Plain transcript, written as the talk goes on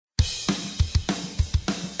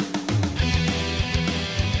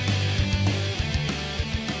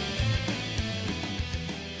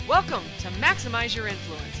Welcome to Maximize Your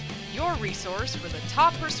Influence, your resource for the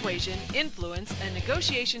top persuasion, influence, and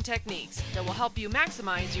negotiation techniques that will help you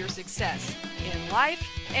maximize your success in life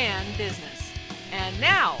and business. And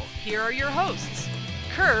now, here are your hosts,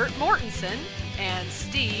 Kurt Mortensen and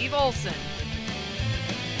Steve Olson.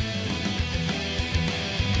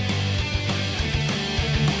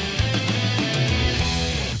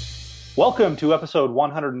 Welcome to episode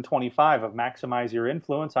 125 of Maximize Your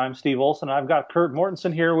Influence. I'm Steve Olson, and I've got Kurt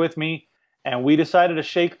Mortensen here with me, and we decided to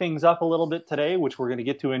shake things up a little bit today, which we're going to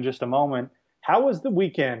get to in just a moment. How was the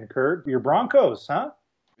weekend, Kurt? Your Broncos, huh?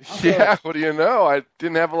 Yeah, what do you know? I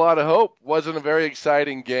didn't have a lot of hope. Wasn't a very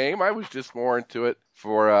exciting game. I was just more into it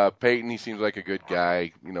for Peyton. He seems like a good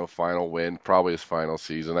guy. You know, final win, probably his final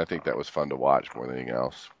season. I think that was fun to watch more than anything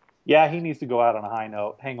else. Yeah, he needs to go out on a high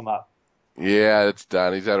note. Hang him up. Yeah, it's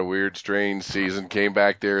done. He's had a weird, strange season. Came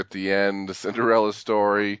back there at the end, the Cinderella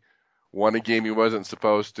story. Won a game he wasn't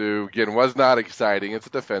supposed to. Again, was not exciting. It's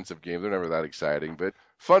a defensive game. They're never that exciting, but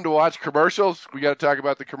fun to watch. Commercials. We got to talk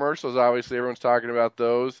about the commercials. Obviously, everyone's talking about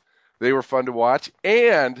those. They were fun to watch.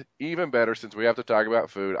 And even better, since we have to talk about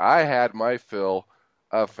food, I had my fill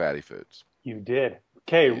of fatty foods. You did.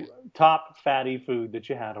 Okay, top fatty food that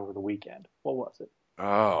you had over the weekend. What was it?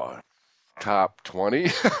 Oh, top 20?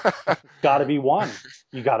 Got to be one.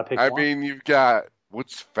 You got to pick one. I mean, you've got,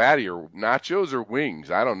 what's fattier, nachos or wings?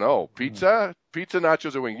 I don't know. Pizza,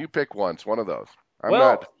 nachos, or wings? You pick one. It's one of those.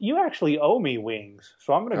 You actually owe me wings,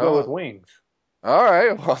 so I'm going to go with wings. All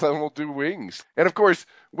right, well, then we'll do wings. And, of course,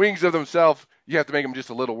 wings of themselves, you have to make them just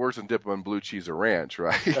a little worse and dip them in blue cheese or ranch,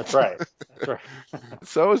 right? That's right. That's right.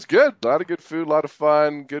 So it was good. A lot of good food, a lot of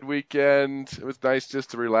fun, good weekend. It was nice just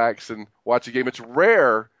to relax and watch a game. It's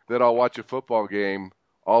rare that I'll watch a football game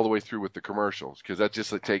all the way through with the commercials because that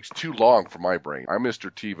just takes too long for my brain. I'm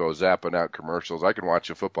Mr. TiVo zapping out commercials. I can watch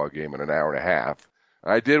a football game in an hour and a half.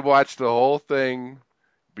 I did watch the whole thing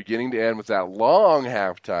beginning to end with that long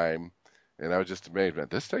halftime. And I was just amazed, man,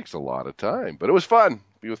 this takes a lot of time. But it was fun.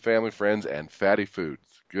 Be with family, friends, and fatty foods.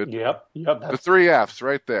 Good. Yep. The 3 Fs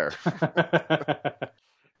right there.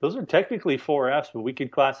 Those are technically 4 Fs, but we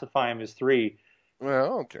could classify them as 3.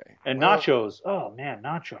 Well, okay. And nachos. Oh, man,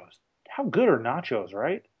 nachos. How good are nachos,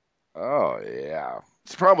 right? Oh, yeah.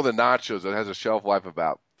 It's the problem with the nachos. It has a shelf life of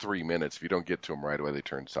about 3 minutes. If you don't get to them right away, they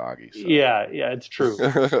turn soggy. So. Yeah, it's true.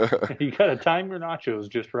 You got to time your nachos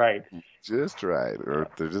just right. Just right, or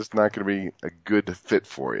they're just not going to be a good fit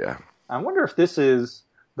for you. I wonder if this is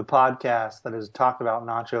the podcast that has talked about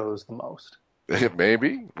nachos the most.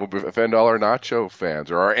 Maybe. We'll offend all our nacho fans,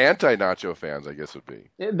 or our anti-nacho fans, I guess would be.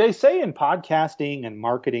 They say in podcasting and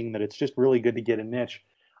marketing that it's just really good to get a niche.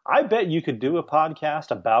 I bet you could do a podcast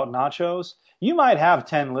about nachos. You might have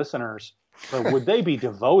 10 listeners, but would they be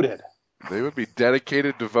devoted? They would be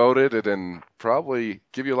dedicated, devoted, and then probably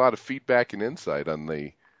give you a lot of feedback and insight on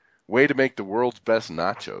the way to make the world's best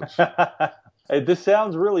nachos. This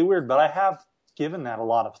sounds really weird, but I have given that a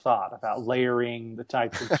lot of thought about layering the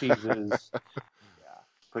types of cheeses.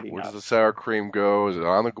 Pretty Where nuts. does the sour cream go? Is it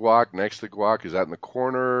on the guac, next to the guac? Is that in the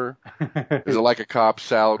corner? Is it like a Cobb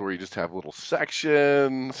salad where you just have little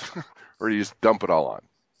sections? Or do you just dump it all on?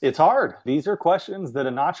 It's hard. These are questions that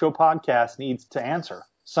a nacho podcast needs to answer.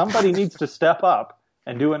 Somebody needs to step up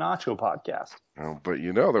and do a nacho podcast. Oh, but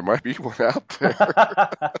there might be one out there.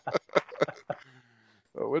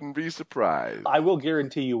 I wouldn't be surprised. I will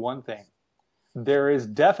guarantee you one thing. There is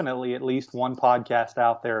definitely at least one podcast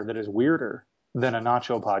out there that is weirder than a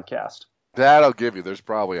nacho podcast. That I'll give you. There's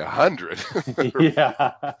probably 100.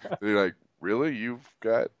 Yeah. You're like, really? You've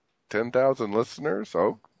got 10,000 listeners?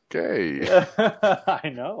 Okay. I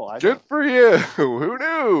know. Good for you. Who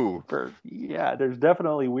knew? Yeah, there's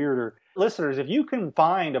definitely weirder. Listeners, if you can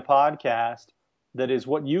find a podcast that is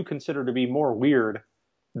what you consider to be more weird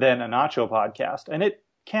than a nacho podcast, and it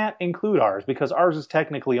can't include ours because ours is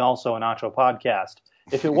technically also a nacho podcast.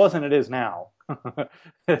 If it wasn't, it is now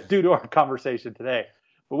due to our conversation today.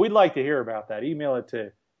 But we'd like to hear about that. Email it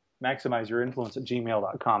to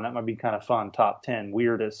maximizeyourinfluence@gmail.com. That might be kind of fun. Top 10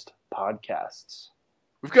 weirdest podcasts.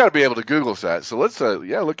 We've got to be able to Google that. So let's,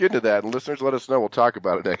 look into that. And listeners, let us know. We'll talk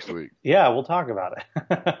about it next week. Yeah, we'll talk about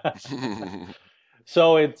it.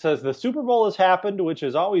 So it says the Super Bowl has happened, which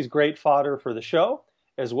is always great fodder for the show,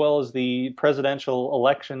 as well as the presidential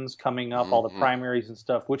elections coming up, all the primaries and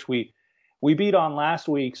stuff, which we beat on last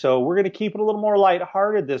week. So we're going to keep it a little more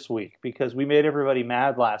lighthearted this week because we made everybody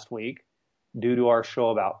mad last week due to our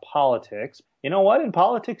show about politics. You know what? In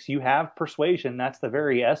politics, you have persuasion. That's the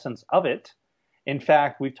very essence of it. In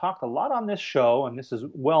fact, we've talked a lot on this show, and this is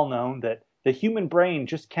well known, that the human brain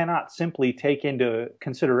just cannot simply take into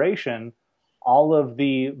consideration all of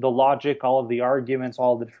the logic, all of the arguments,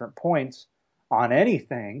 all the different points on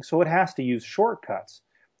anything, so it has to use shortcuts.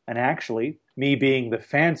 And actually, me being the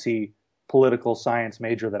fancy political science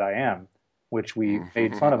major that I am, which we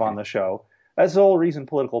made fun of on the show, that's the whole reason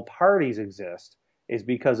political parties exist, is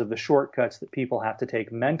because of the shortcuts that people have to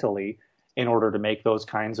take mentally in order to make those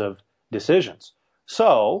kinds of decisions.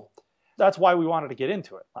 So that's why we wanted to get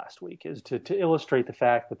into it last week, is to illustrate the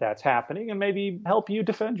fact that that's happening and maybe help you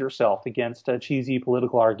defend yourself against cheesy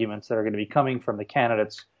political arguments that are going to be coming from the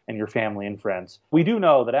candidates and your family and friends. We do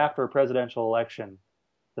know that after a presidential election,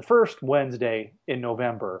 the first Wednesday in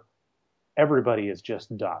November, everybody is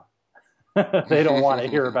just done. They don't want to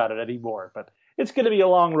hear about it anymore, but it's going to be a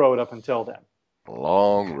long road up until then.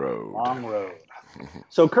 Long road. Long road.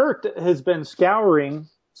 So Kurt has been scouring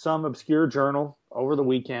some obscure journal over the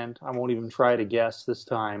weekend. I won't even try to guess this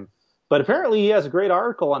time. But apparently he has a great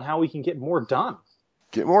article on how we can get more done.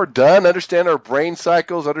 Get more done, understand our brain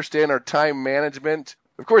cycles, understand our time management.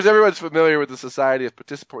 Of course, everyone's familiar with the Society of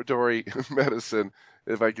Participatory Medicine,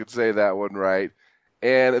 if I could say that one right.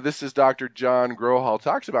 And this is Dr. John Grohol,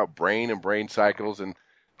 talks about brain and brain cycles. And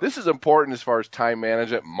this is important as far as time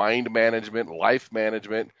management, mind management, life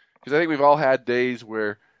management, because I think we've all had days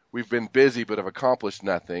where we've been busy but have accomplished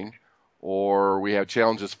nothing, or we have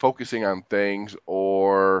challenges focusing on things,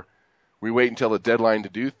 or we wait until the deadline to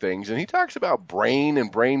do things. And he talks about brain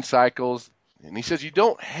and brain cycles, and he says you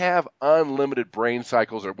don't have unlimited brain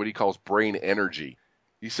cycles, or what he calls brain energy.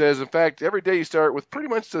 He says, in fact, every day you start with pretty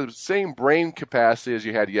much the same brain capacity as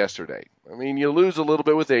you had yesterday. I mean, you lose a little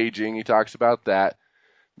bit with aging. He talks about that.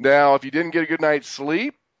 Now, if you didn't get a good night's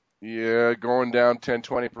sleep, you're going down 10,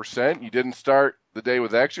 20%. You didn't start the day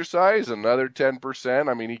with exercise, another 10%.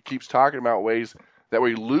 I mean, he keeps talking about ways that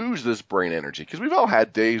we lose this brain energy, because we've all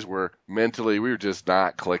had days where mentally we were just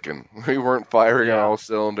not clicking. We weren't firing on all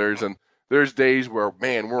cylinders, and there's days where,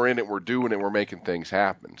 man, we're in it, we're doing it, we're making things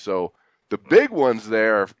happen. So the big ones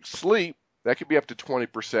there are sleep. That could be up to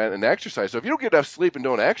 20%, and exercise. So if you don't get enough sleep and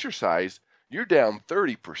don't exercise, you're down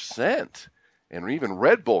 30%. And even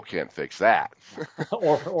Red Bull can't fix that.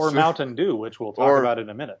 or Mountain Dew, which we'll talk about in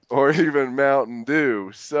a minute. Or even Mountain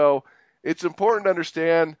Dew. So it's important to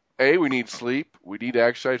understand, A, we need sleep, we need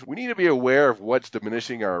exercise, we need to be aware of what's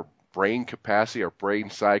diminishing our brain capacity, our brain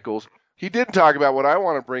cycles. He did talk about what I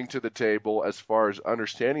want to bring to the table as far as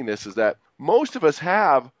understanding this, is that most of us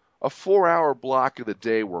have a 4-hour block of the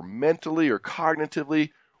day where mentally or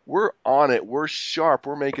cognitively we're on it, we're sharp,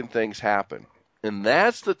 we're making things happen. And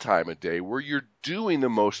that's the time of day where you're doing the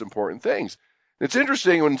most important things. It's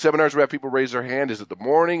interesting when in seminars we have people raise their hand, is it the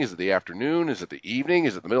morning, is it the afternoon, is it the evening,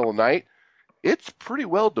 is it the middle of the night? It's pretty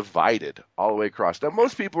well divided all the way across. Now,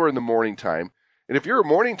 most people are in the morning time, and if you're a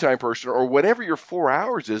morning time person, or whatever your 4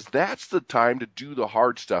 hours is, that's the time to do the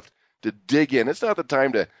hard stuff, to dig in. It's not the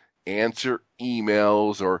time to answer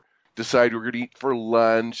emails or decide we're going to eat for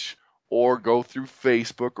lunch or go through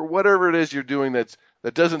Facebook or whatever it is you're doing that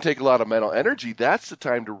doesn't take a lot of mental energy. That's the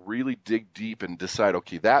time to really dig deep and decide,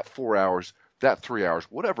 okay, that 4 hours, that 3 hours,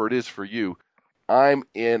 whatever it is for you, I'm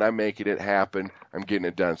in, I'm making it happen, I'm getting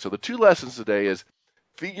it done. So the two lessons today is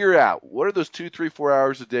figure out what are those 2, 3, 4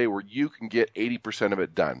 hours a day where you can get 80% of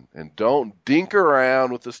it done. And don't dink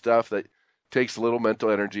around with the stuff that takes a little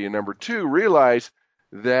mental energy. And number 2, realize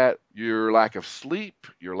that your lack of sleep,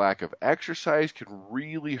 your lack of exercise can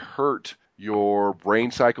really hurt your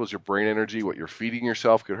brain cycles, your brain energy. What you're feeding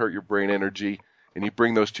yourself could hurt your brain energy. And you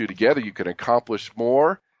bring those two together, you can accomplish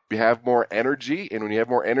more. You have more energy, and when you have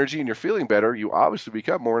more energy and you're feeling better, you obviously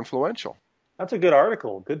become more influential. That's a good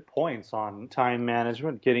article. Good points on time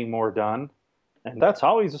management, getting more done. And that's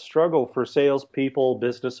always a struggle for salespeople,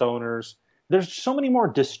 business owners. There's so many more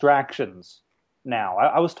distractions now.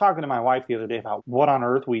 I was talking to my wife the other day about what on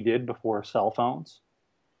earth we did before cell phones,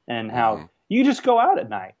 and how you just go out at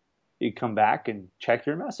night. You come back and check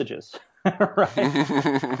your messages, right?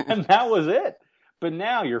 And that was it. But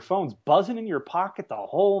now your phone's buzzing in your pocket the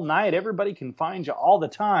whole night. Everybody can find you all the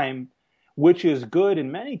time, which is good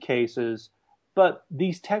in many cases. But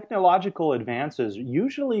these technological advances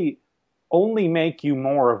usually only make you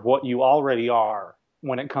more of what you already are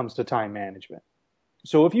when it comes to time management.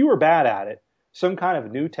 So if you were bad at it, some kind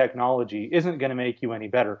of new technology isn't going to make you any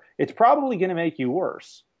better. It's probably going to make you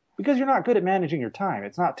worse because you're not good at managing your time.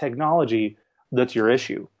 It's not technology that's your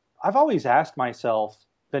issue. I've always asked myself,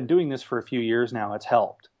 been doing this for a few years now, it's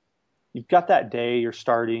helped. You've got that day you're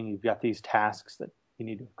starting, you've got these tasks that you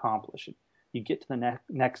need to accomplish. You get to the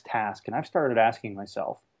next task, and I've started asking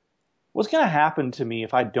myself, what's going to happen to me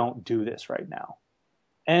if I don't do this right now?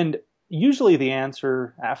 And usually the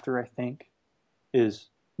answer after I think is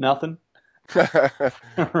nothing.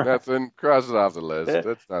 Nothing. Cross it off the list.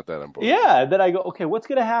 That's not that important. Yeah. Then I go, okay, what's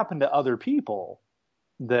going to happen to other people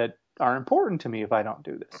that are important to me if I don't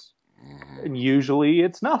do this? And usually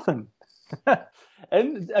it's nothing.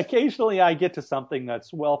 And occasionally I get to something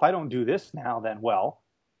that's, well, if I don't do this now, then, well,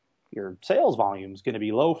 your sales volume is going to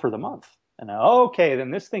be low for the month. And okay, then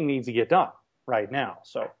this thing needs to get done right now.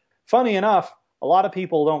 So funny enough, a lot of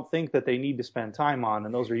people don't think that they need to spend time on,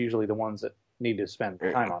 and those are usually the ones that need to spend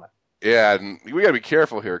time on it. Yeah, and we got to be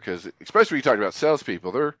careful here because, especially when you talk about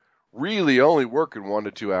salespeople, they're really only working 1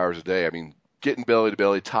 to 2 hours a day. I mean, getting belly to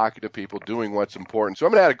belly, talking to people, doing what's important. So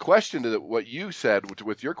I'm going to add a question to what you said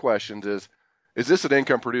with your questions is this an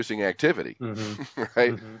income-producing activity,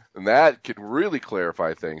 right? Mm-hmm. And that can really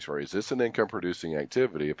clarify things for you. Is this an income-producing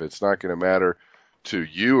activity? If it's not going to matter to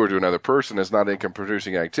you or to another person, it's not an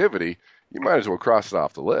income-producing activity, you might as well cross it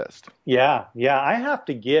off the list. Yeah. I have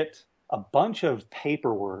to get a bunch of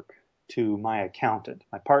paperwork to my accountant.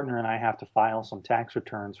 My partner and I have to file some tax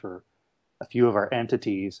returns for a few of our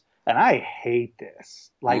entities, and I hate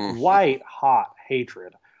this. Like white-hot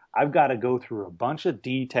hatred. I've got to go through a bunch of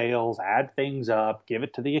details, add things up, give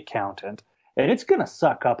it to the accountant, and it's going to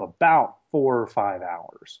suck up about 4 or 5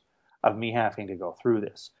 hours of me having to go through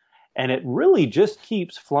this. And it really just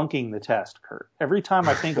keeps flunking the test, Kurt. Every time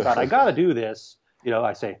I think about I got to do this,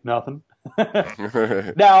 I say, nothing.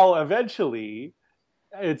 Now, eventually,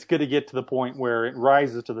 it's going to get to the point where it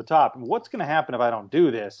rises to the top. And what's going to happen if I don't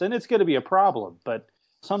do this? And it's going to be a problem. But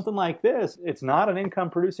something like this, it's not an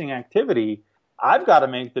income-producing activity. I've got to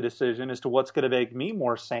make the decision as to what's going to make me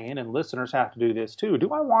more sane, and listeners have to do this too.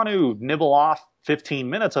 Do I want to nibble off 15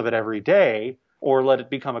 minutes of it every day or let it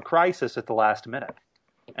become a crisis at the last minute?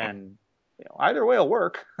 And either way will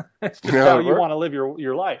work. It's just how you want to live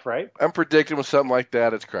your life, right? I'm predicting with something like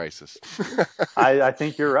that, it's crisis. I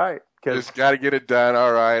think you're right. Just got to get it done.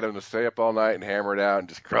 All right, I'm going to stay up all night and hammer it out and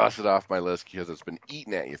just cross it off my list because it's been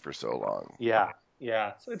eating at you for so long. Yeah.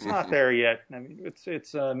 So it's not there yet. I mean,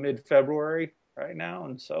 it's mid-February right now,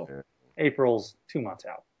 and so April's 2 months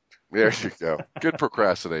out. There you go. Good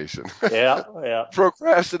procrastination. Yeah.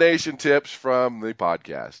 Procrastination tips from the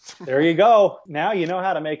podcast. There you go. Now you know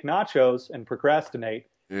how to make nachos and procrastinate.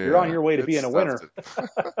 Yeah, you're on your way to being a winner.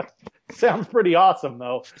 Sounds pretty awesome,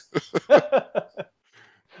 though.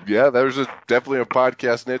 Yeah, there's definitely a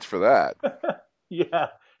podcast niche for that. Yeah.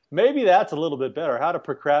 Maybe that's a little bit better. How to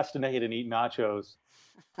procrastinate and eat nachos.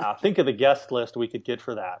 Think of the guest list we could get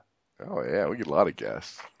for that. Oh, yeah. We get a lot of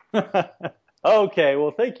guests. Okay.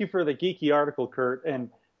 Well, thank you for the geeky article, Kurt. And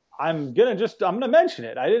I'm going to mention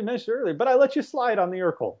it. I didn't mention it earlier, but I let you slide on the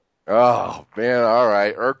Urkel. Oh, man. All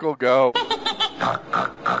right. Urkel, go.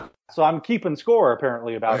 So I'm keeping score,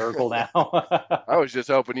 apparently, about Urkel now. I was just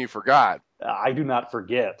hoping you forgot. I do not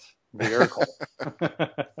forget the Urkel.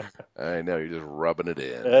 I know. You're just rubbing it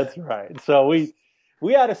in. That's right. So we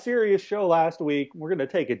had a serious show last week. We're going to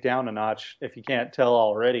take it down a notch, if you can't tell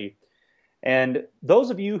already. And those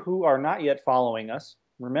of you who are not yet following us,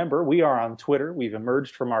 remember, we are on Twitter. We've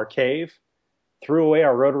emerged from our cave, threw away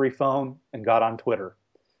our rotary phone, and got on Twitter.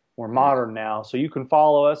 We're modern now, so you can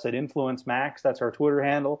follow us at Influence Max. That's our Twitter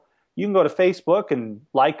handle. You can go to Facebook and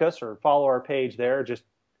like us or follow our page there. Just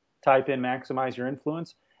type in Maximize Your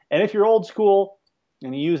Influence. And if you're old school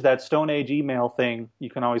and you use that Stone Age email thing, you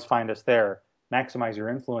can always find us there.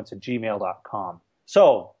 MaximizeYourInfluence@gmail.com.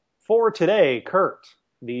 So, for today, Kurt,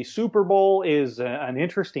 the Super Bowl is an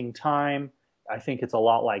interesting time. I think it's a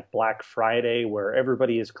lot like Black Friday, where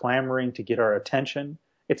everybody is clamoring to get our attention.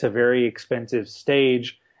 It's a very expensive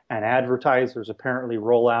stage, and advertisers apparently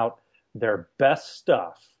roll out their best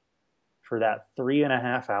stuff for that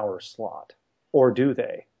 3.5-hour slot. Or do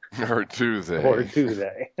they? Or do they? Or do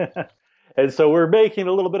they? And so we're making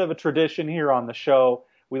a little bit of a tradition here on the show.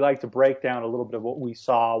 We like to break down a little bit of what we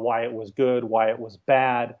saw, why it was good, why it was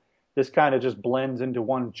bad. This kind of just blends into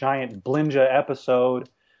one giant Blinja episode.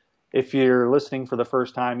 If you're listening for the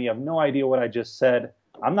first time, you have no idea what I just said.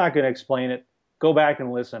 I'm not going to explain it. Go back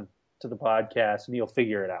and listen to the podcast, and you'll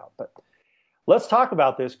figure it out. But let's talk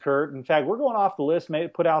about this, Kurt. In fact, we're going off the list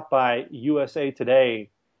put out by USA Today,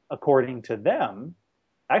 according to them.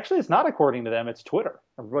 Actually, it's not according to them. It's Twitter.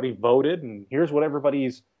 Everybody voted, and here's what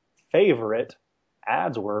everybody's favorite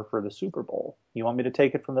ads were for the Super Bowl. You want me to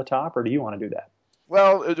take it from the top, or do you want to do that?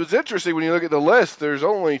 Well, it was interesting when you look at the list. There's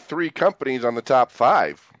only 3 companies on the top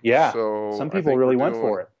 5. Yeah, so some people really went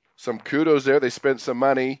for it. Some kudos there. They spent some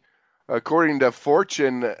money. According to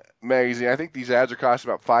Fortune magazine, I think these ads are costing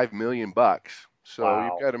about $5 million. So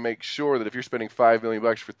You've got to make sure that if you're spending $5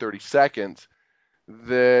 million for 30 seconds,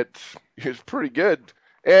 that it's pretty good.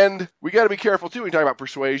 And we got to be careful too when we talk about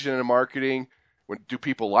persuasion and marketing. Do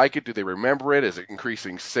people like it? Do they remember it? Is it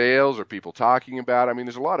increasing sales? Are people talking about it? I mean,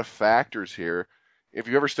 there's a lot of factors here. If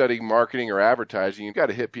you ever study marketing or advertising, you've got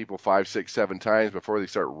to hit people 5, 6, 7 times before they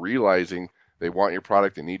start realizing they want your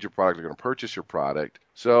product, they need your product, they're going to purchase your product.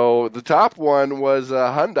 So the top one was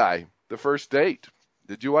Hyundai, The First Date.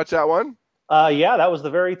 Did you watch that one? Yeah, that was the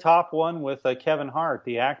very top one with Kevin Hart,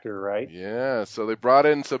 the actor, right? Yeah, so they brought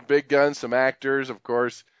in some big guns, some actors, of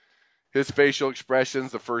course. His facial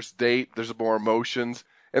expressions, the first date, there's more emotions.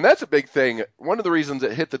 And that's a big thing. One of the reasons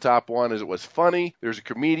it hit the top one is it was funny. There's a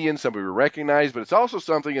comedian, somebody we recognize, but it's also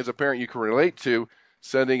something as a parent you can relate to,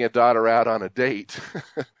 sending a daughter out on a date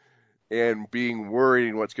and being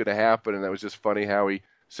worried what's going to happen. And that was just funny how he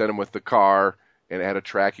sent him with the car and it had a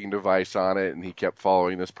tracking device on it, and he kept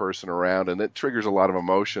following this person around, and that triggers a lot of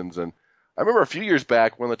emotions. And I remember a few years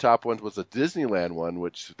back, one of the top ones was the Disneyland one,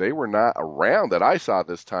 which they were not around that I saw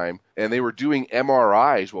this time, and they were doing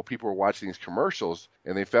MRIs while people were watching these commercials,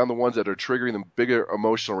 and they found the ones that are triggering the bigger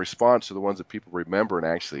emotional response to the ones that people remember and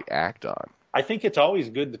actually act on. I think it's always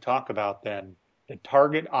good to talk about, then, the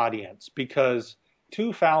target audience, because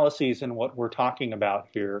two fallacies in what we're talking about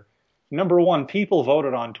here. Number one, people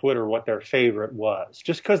voted on Twitter what their favorite was.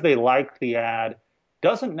 Just because they liked the ad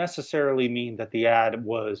doesn't necessarily mean that the ad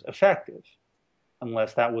was effective,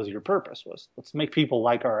 unless that was your purpose, was let's make people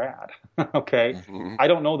like our ad. Okay? Mm-hmm. I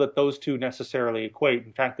don't know that those two necessarily equate.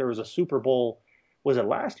 In fact, there was a Super Bowl, was it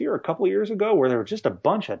last year or a couple of years ago, where there were just a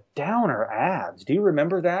bunch of downer ads. Do you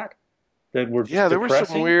remember that? That were just there depressing? were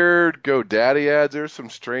some weird GoDaddy ads. There were some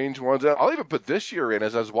strange ones. I'll even put this year in.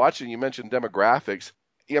 As I was watching, you mentioned demographics.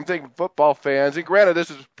 I'm thinking football fans, and granted, this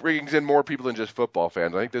brings in more people than just football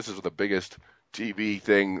fans. I think this is the biggest TV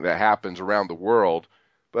thing that happens around the world.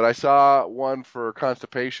 But I saw one for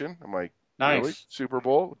constipation. I'm like, nice. Really? Super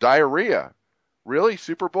Bowl? Diarrhea. Really?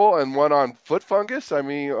 Super Bowl? And one on foot fungus? I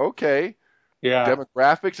mean, okay. Yeah.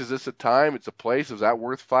 Demographics, is this a time? It's a place. Is that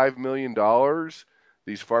worth $5 million?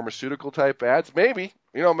 These pharmaceutical type ads? Maybe.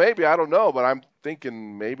 Maybe. I don't know. But I'm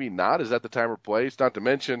thinking maybe not. Is that the time or place? Not to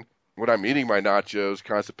mention, when I'm eating my nachos,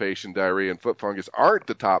 constipation, diarrhea, and foot fungus aren't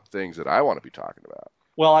the top things that I want to be talking about.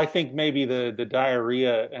 Well, I think maybe the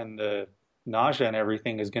diarrhea and the nausea and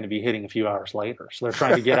everything is going to be hitting a few hours later. So they're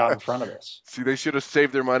trying to get out in front of this. See, they should have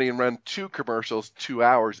saved their money and run 2 commercials 2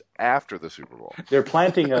 hours after the Super Bowl. They're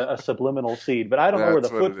planting a subliminal seed, but I don't know where the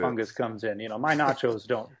foot fungus comes in. My nachos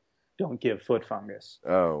don't give foot fungus.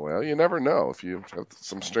 Oh, well, you never know. If you have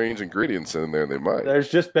some strange ingredients in there, they might. There's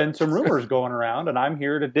just been some rumors going around, and I'm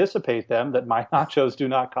here to dissipate them, that my nachos do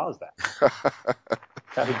not cause that.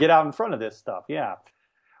 Got to get out in front of this stuff, yeah.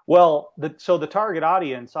 Well, so the target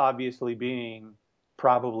audience obviously being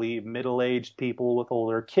probably middle-aged people with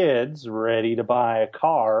older kids ready to buy a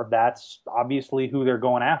car. That's obviously who they're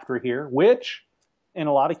going after here, which in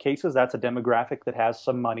a lot of cases, that's a demographic that has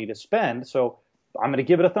some money to spend. So I'm going to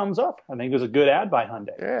give it a thumbs up. I think it was a good ad by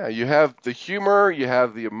Hyundai. Yeah, you have the humor, you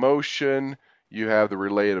have the emotion, you have the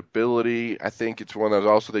relatability. I think it's one that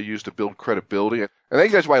also they use to build credibility. I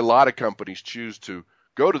think that's why a lot of companies choose to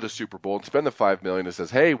go to the Super Bowl and spend the $5 million. It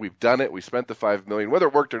says, hey, we've done it. We spent the $5 million. Whether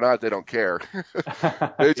it worked or not, they don't care.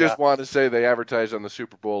 They just want to say they advertised on the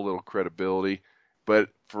Super Bowl, a little credibility. But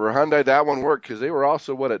for Hyundai, that one worked because they were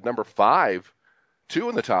also, at number 5, 2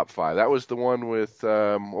 in the top 5. That was the one with,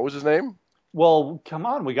 what was his name? Well, come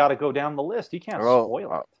on. We got to go down the list. You can't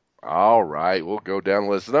spoil it. All right. We'll go down the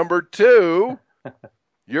list. Number 2,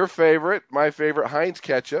 your favorite, my favorite, Heinz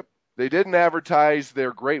ketchup. They didn't advertise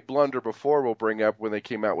their great blunder before we'll bring up when they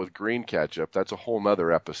came out with green ketchup. That's a whole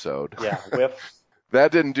nother episode. Yeah, whiff.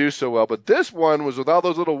 That didn't do so well. But this one was with all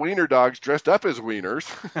those little wiener dogs dressed up as wieners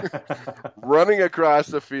running across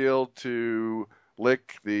the field to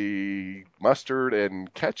lick the mustard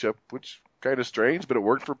and ketchup, which kind of strange, but it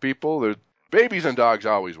worked for people. Babies and dogs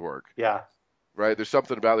always work. Yeah. Right? There's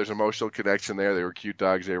emotional connection there. They were cute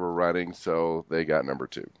dogs. They were running, so they got number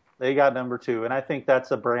 2. They got number 2, and I think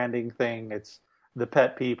that's a branding thing. It's the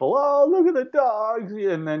pet people. Oh, look at the dogs.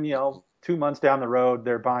 And then, 2 months down the road,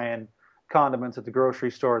 they're buying condiments at the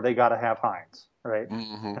grocery store. They got to have Heinz, right?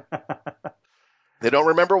 Mm-hmm. They don't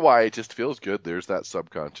remember why. It just feels good. There's that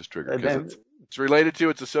subconscious trigger. Because it's related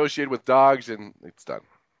to, it's associated with dogs, and it's done.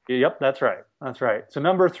 Yep, that's right. That's right. So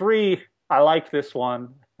number 3, I like this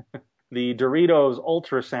one. The Doritos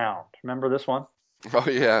Ultrasound. Remember this one? Oh,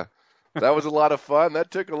 yeah. That was a lot of fun.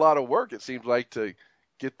 That took a lot of work, it seems like, to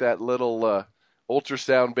get that little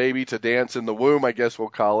ultrasound baby to dance in the womb, I guess we'll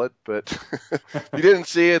call it. But you didn't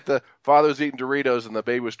see it. The father was eating Doritos, and the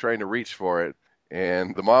baby was trying to reach for it.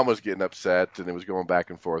 And the mom was getting upset, and it was going back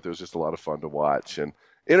and forth. It was just a lot of fun to watch. And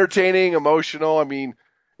entertaining, emotional. I mean,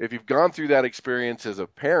 if you've gone through that experience as a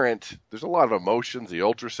parent, there's a lot of emotions. The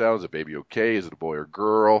ultrasound, is the baby okay? Is it a boy or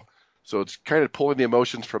girl? So it's kind of pulling the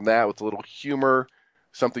emotions from that with a little humor,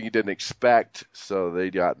 something you didn't expect. So they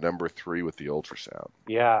got number 3 with the ultrasound.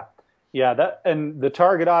 Yeah. That, and the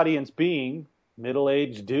target audience being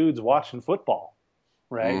middle-aged dudes watching football,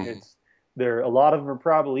 right? A lot of them are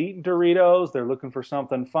probably eating Doritos. They're looking for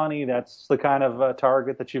something funny. That's the kind of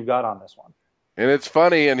target that you've got on this one. And it's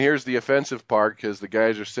funny, and here's the offensive part, because the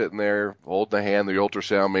guys are sitting there holding the hand, the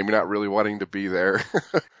ultrasound, maybe not really wanting to be there.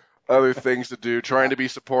 Other things to do, trying to be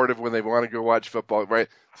supportive when they want to go watch football, right?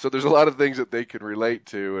 So there's a lot of things that they can relate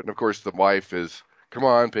to. And, of course, the wife is, come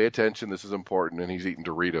on, pay attention, this is important, and he's eating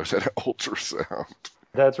Doritos at an ultrasound.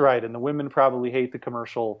 That's right, and the women probably hate the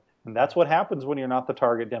commercial, and that's what happens when you're not the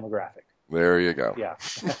target demographic. There you go. Yeah,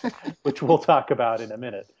 which we'll talk about in a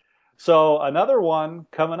minute. So another one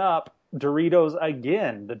coming up, Doritos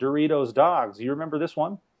again, the Doritos dogs. You remember this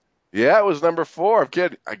one? Yeah, it was number 4.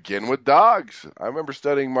 Again with dogs. I remember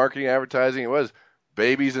studying marketing advertising. It was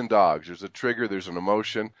babies and dogs. There's a trigger. There's an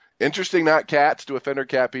emotion. Interesting, not cats to offend our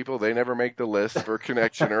cat people. They never make the list for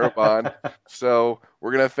connection or a bond. So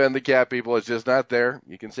we're going to offend the cat people. It's just not there.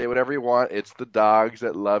 You can say whatever you want. It's the dogs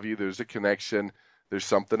that love you. There's a connection. There's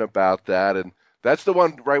something about that. And that's the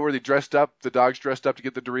one, right, where the dogs dressed up to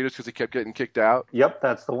get the Doritos because they kept getting kicked out? Yep,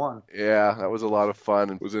 that's the one. Yeah, that was a lot of fun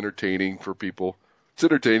and was entertaining for people. It's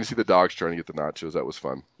entertaining to see the dogs trying to get the nachos. That was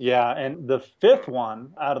fun. Yeah, and the 5th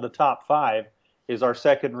one out of the top 5 is our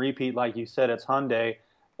second repeat. Like you said, it's Hyundai.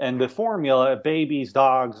 And the formula, babies,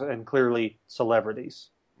 dogs, and clearly celebrities.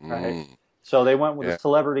 Right? So they went with a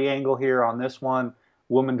celebrity angle here on this one.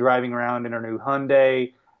 Woman driving around in her new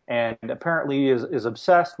Hyundai, and apparently is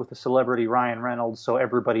obsessed with the celebrity Ryan Reynolds. So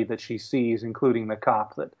everybody that she sees, including the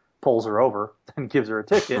cop that pulls her over and gives her a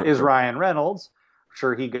ticket, is Ryan Reynolds.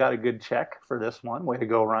 Sure, he got a good check for this one. Way to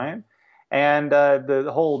go, Ryan. And the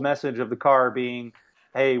whole message of the car being,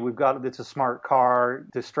 hey, it's a smart car,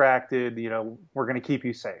 distracted, we're going to keep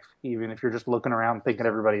you safe, even if you're just looking around thinking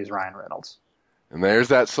everybody's Ryan Reynolds. And there's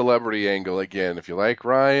that celebrity angle again. If you like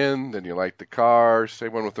Ryan, then you like the car.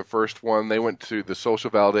 Same one with the first one. They went to the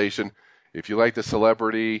social validation. If you like the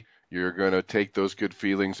celebrity, you're going to take those good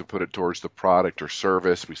feelings and put it towards the product or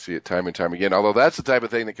service. We see it time and time again. Although that's the type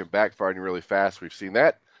of thing that can backfire on you really fast. We've seen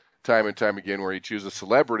that time and time again where you choose a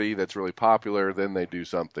celebrity that's really popular, then they do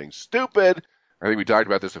something stupid. I think we talked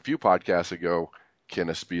about this a few podcasts ago. Can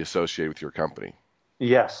this be associated with your company?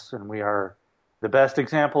 Yes, and we are the best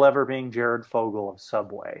example ever being Jared Fogle of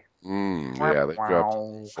Subway. Yeah, they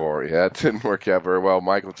dropped 4. Yeah, it didn't work out very well.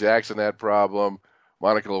 Michael Jackson had a problem.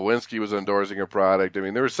 Monica Lewinsky was endorsing a product. I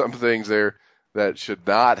mean, there were some things there that should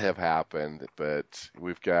not have happened, but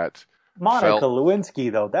we've got Monica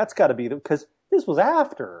Lewinsky, though. That's got to be because this was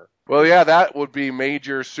after. Well, yeah, that would be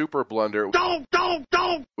major super blunder. Don't!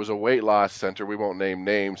 It was a weight loss center, we won't name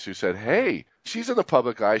names, who said, hey, she's in the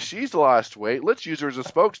public eye. She's lost weight. Let's use her as a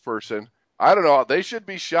spokesperson. I don't know. They should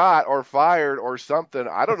be shot or fired or something.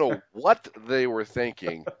 I don't know what they were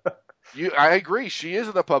thinking. I agree. She is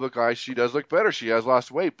in the public eye. She does look better. She has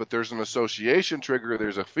lost weight, but there's an association trigger.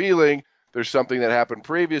 There's a feeling. There's something that happened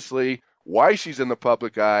previously. Why she's in the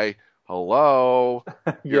public eye? Hello?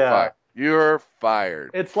 You're fired. You're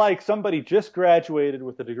fired. It's like somebody just graduated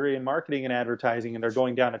with a degree in marketing and advertising, and they're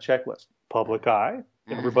going down a checklist. Public eye.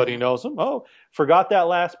 Everybody knows them. Oh, forgot that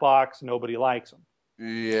last box. Nobody likes them.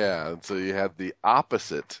 Yeah, and so you had the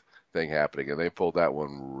opposite thing happening, and they pulled that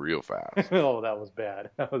one real fast. Oh, that was bad.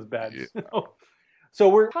 That was bad. Yeah. So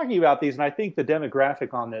we're talking about these, and I think the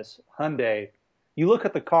demographic on this Hyundai, you look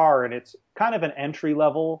at the car, and it's kind of an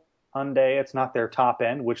entry-level Hyundai. It's not their top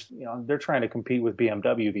end, which they're trying to compete with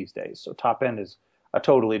BMW these days. So top end is a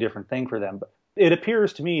totally different thing for them. But it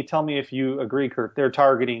appears to me, tell me if you agree, Kurt, they're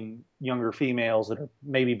targeting younger females that are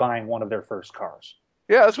maybe buying one of their first cars.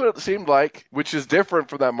 Yeah, that's what it seemed like, which is different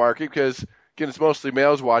from that market because, again, it's mostly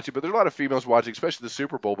males watching, but there's a lot of females watching, especially the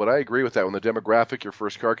Super Bowl. But I agree with that when the demographic, your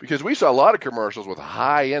first car, because we saw a lot of commercials with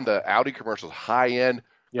high-end, the Audi commercials, high-end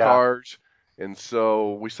cars. And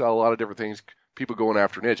so we saw a lot of different things, people going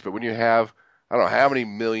after an itch. But when you have, I don't know how many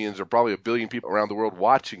millions or probably 1 billion people around the world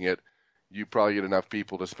watching it, you probably get enough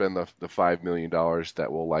people to spend the $5 million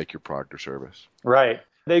that will like your product or service. Right.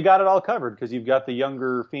 They got it all covered because you've got the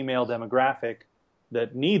younger female demographic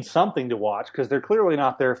that needs something to watch because they're clearly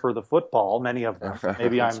not there for the football, many of them.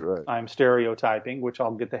 Maybe I'm stereotyping, which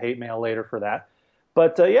I'll get the hate mail later for that.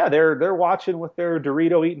 But they're watching with their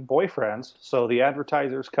Dorito-eating boyfriends. So the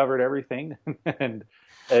advertisers covered everything and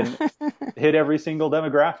hit every single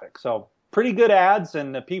demographic. So pretty good ads,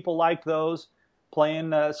 and people liked those.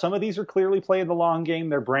 playing. Some of these are clearly playing the long game.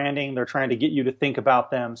 They're branding. They're trying to get you to think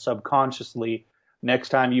about them subconsciously next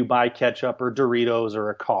time you buy ketchup or Doritos or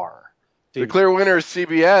a car. The clear winner is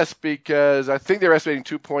CBS because I think they're estimating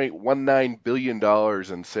 $2.19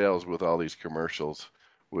 billion in sales with all these commercials,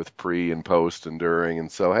 with pre and post and during.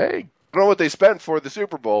 And so, hey, I don't know what they spent for the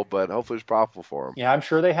Super Bowl, but hopefully it's profitable for them. Yeah, I'm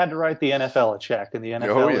sure they had to write the NFL a check, and the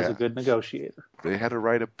NFL is a good negotiator. They had to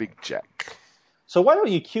write a big check. So why don't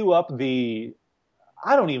you cue up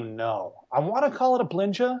I don't even know. I want to call it a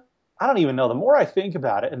Blinja. I don't even know. The more I think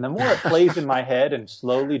about it and the more it plays in my head and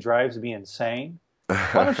slowly drives me insane,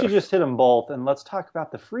 why don't you just hit them both and let's talk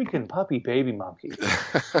about the freaking puppy baby monkey.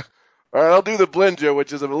 All right, I'll do the Blinja,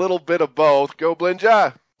 which is a little bit of both. Go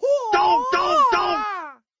Blinja! Don't!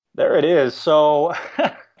 There it is. So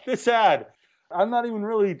this ad, I'm not even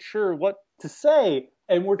really sure what to say.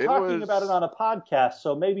 And we're talking about it on a podcast,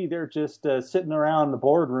 so maybe they're just sitting around the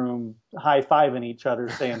boardroom high-fiving each other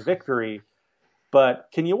saying victory. But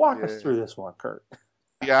can you walk us through this one, Kurt?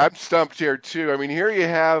 Yeah, I'm stumped here, too. I mean, here you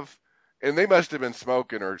have, and they must have been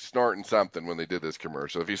smoking or snorting something when they did this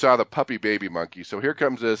commercial. If you saw the puppy baby monkey. So here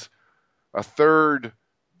comes a third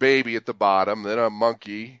baby at the bottom, then a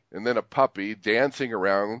monkey, and then a puppy dancing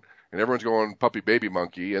around. And everyone's going puppy baby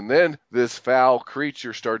monkey. And then this foul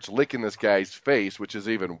creature starts licking this guy's face, which is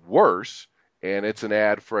even worse. And it's an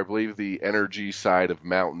ad for, I believe, the energy side of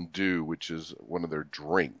Mountain Dew, which is one of their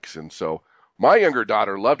drinks. And so my younger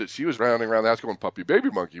daughter loved it. She was rounding around the house going puppy baby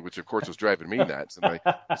monkey, which of course was driving me nuts. And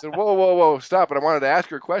I said, whoa, stop. And I wanted to ask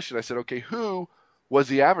her a question. I said, okay, who was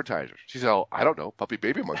the advertiser? She said, oh, I don't know, puppy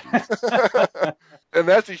baby monkey. And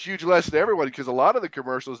that's a huge lesson to everyone, because a lot of the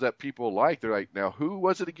commercials that people like, they're like, now who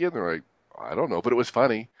was it again? They're like, I don't know, but it was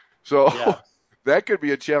funny. So that could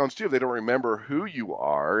be a challenge too if they don't remember who you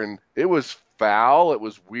are. And it was foul, it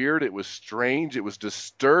was weird, it was strange, it was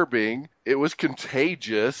disturbing, it was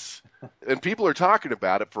contagious. And people are talking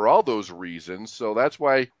about it for all those reasons. So that's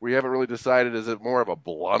why we haven't really decided, is it more of a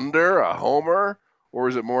blunder, a homer? Or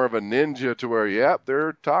is it more of a ninja to where,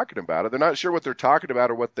 they're talking about it. They're not sure what they're talking about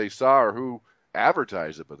or what they saw or who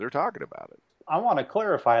advertised it, but they're talking about it. I want to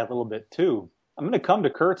clarify a little bit, too. I'm going to come to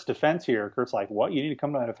Kurt's defense here. Kurt's like, what? You need to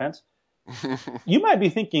come to my defense? You might be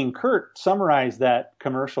thinking Kurt summarized that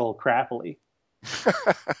commercial crappily.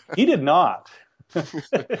 He did not.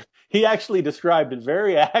 He actually described it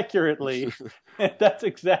very accurately. That's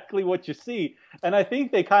exactly what you see. And I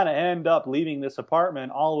think they kind of end up leaving this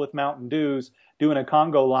apartment all with Mountain Dews, doing a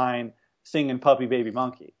Congo line, singing Puppy Baby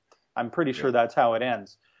Monkey. I'm pretty sure that's how it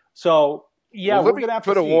ends. So, we're going to have to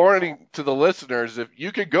put a warning to the listeners. If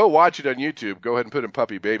you could go watch it on YouTube, go ahead and put in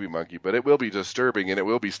Puppy Baby Monkey, but it will be disturbing and it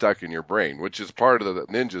will be stuck in your brain, which is part of the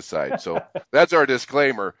ninja side. So that's our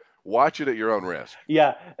disclaimer. Watch it at your own risk.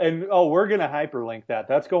 Yeah, and we're going to hyperlink that.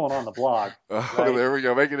 That's going on the blog. Right? There we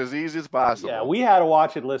go. Make it as easy as possible. Yeah, we had to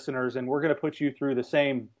watch it, listeners, and we're going to put you through the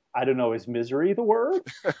same, I don't know, is misery the word?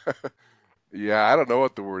 Yeah, I don't know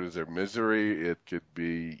what the word is there. Misery, it could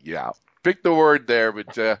be, pick the word there,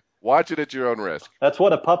 but watch it at your own risk. That's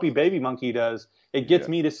what a puppy baby monkey does. It gets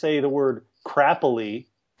me to say the word crappily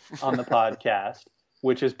on the podcast,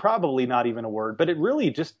 which is probably not even a word, but it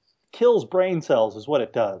really just kills brain cells is what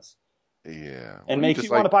it does. Yeah. And makes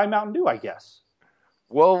you want to buy Mountain Dew, I guess.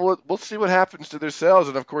 Well, we'll see what happens to their cells.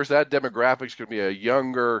 And, of course, that demographic's going to be a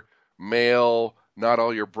younger, male, not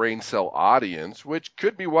all your brain cell audience, which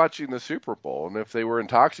could be watching the Super Bowl. And if they were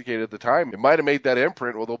intoxicated at the time, it might have made that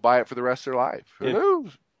imprint. Well, they'll buy it for the rest of their life. Who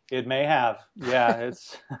knows? It may have. Yeah,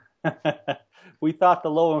 it's. We thought the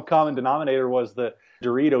low common denominator was the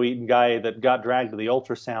Dorito-eating guy that got dragged to the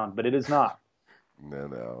ultrasound, but it is not.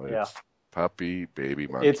 No. It's puppy baby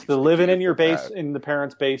monkey. It's the living in your in the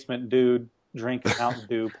parents' basement dude drinking Mountain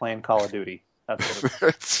Dew playing Call of Duty. That's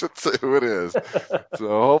what it is. That's who it is. So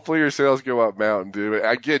hopefully your sales go up, Mountain Dew.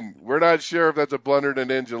 Again, we're not sure if that's a blunder and a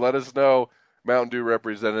ninja. Let us know, Mountain Dew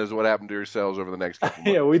representatives, what happened to your sales over the next couple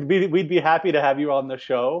months. Yeah, we'd be happy to have you on the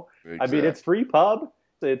show. Exactly. I mean, it's free pub.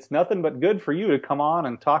 It's nothing but good for you to come on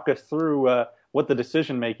and talk us through what the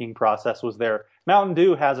decision-making process was there. Mountain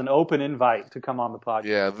Dew has an open invite to come on the podcast.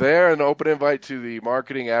 Yeah, they're an open invite to the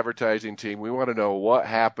marketing advertising team. We want to know what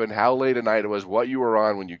happened, how late at night it was, what you were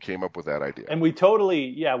on when you came up with that idea. And we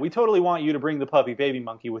totally want you to bring the puppy baby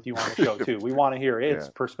monkey with you on the show, too. We want to hear its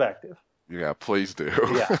perspective. Yeah, please do.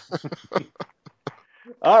 Yeah.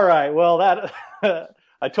 All right, well, that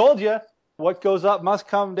I told you. What goes up must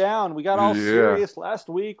come down. We got all serious last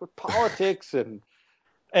week with politics and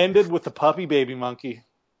ended with the puppy baby monkey.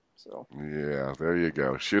 So yeah, there you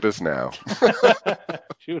go. Shoot us now.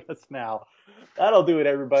 Shoot us now. That'll do it,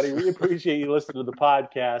 everybody. We appreciate you listening to the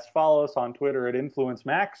podcast. Follow us on Twitter at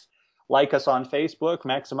InfluenceMax. like us on Facebook,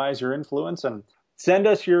 Maximize Your Influence, and send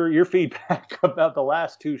us your feedback about the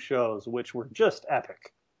last 2 shows, which were just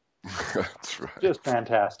epic. That's right. Just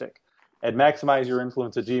fantastic. At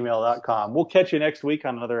maximizeyourinfluence@gmail.com. We'll catch you next week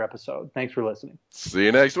on another episode. Thanks for listening. See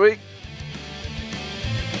you next week.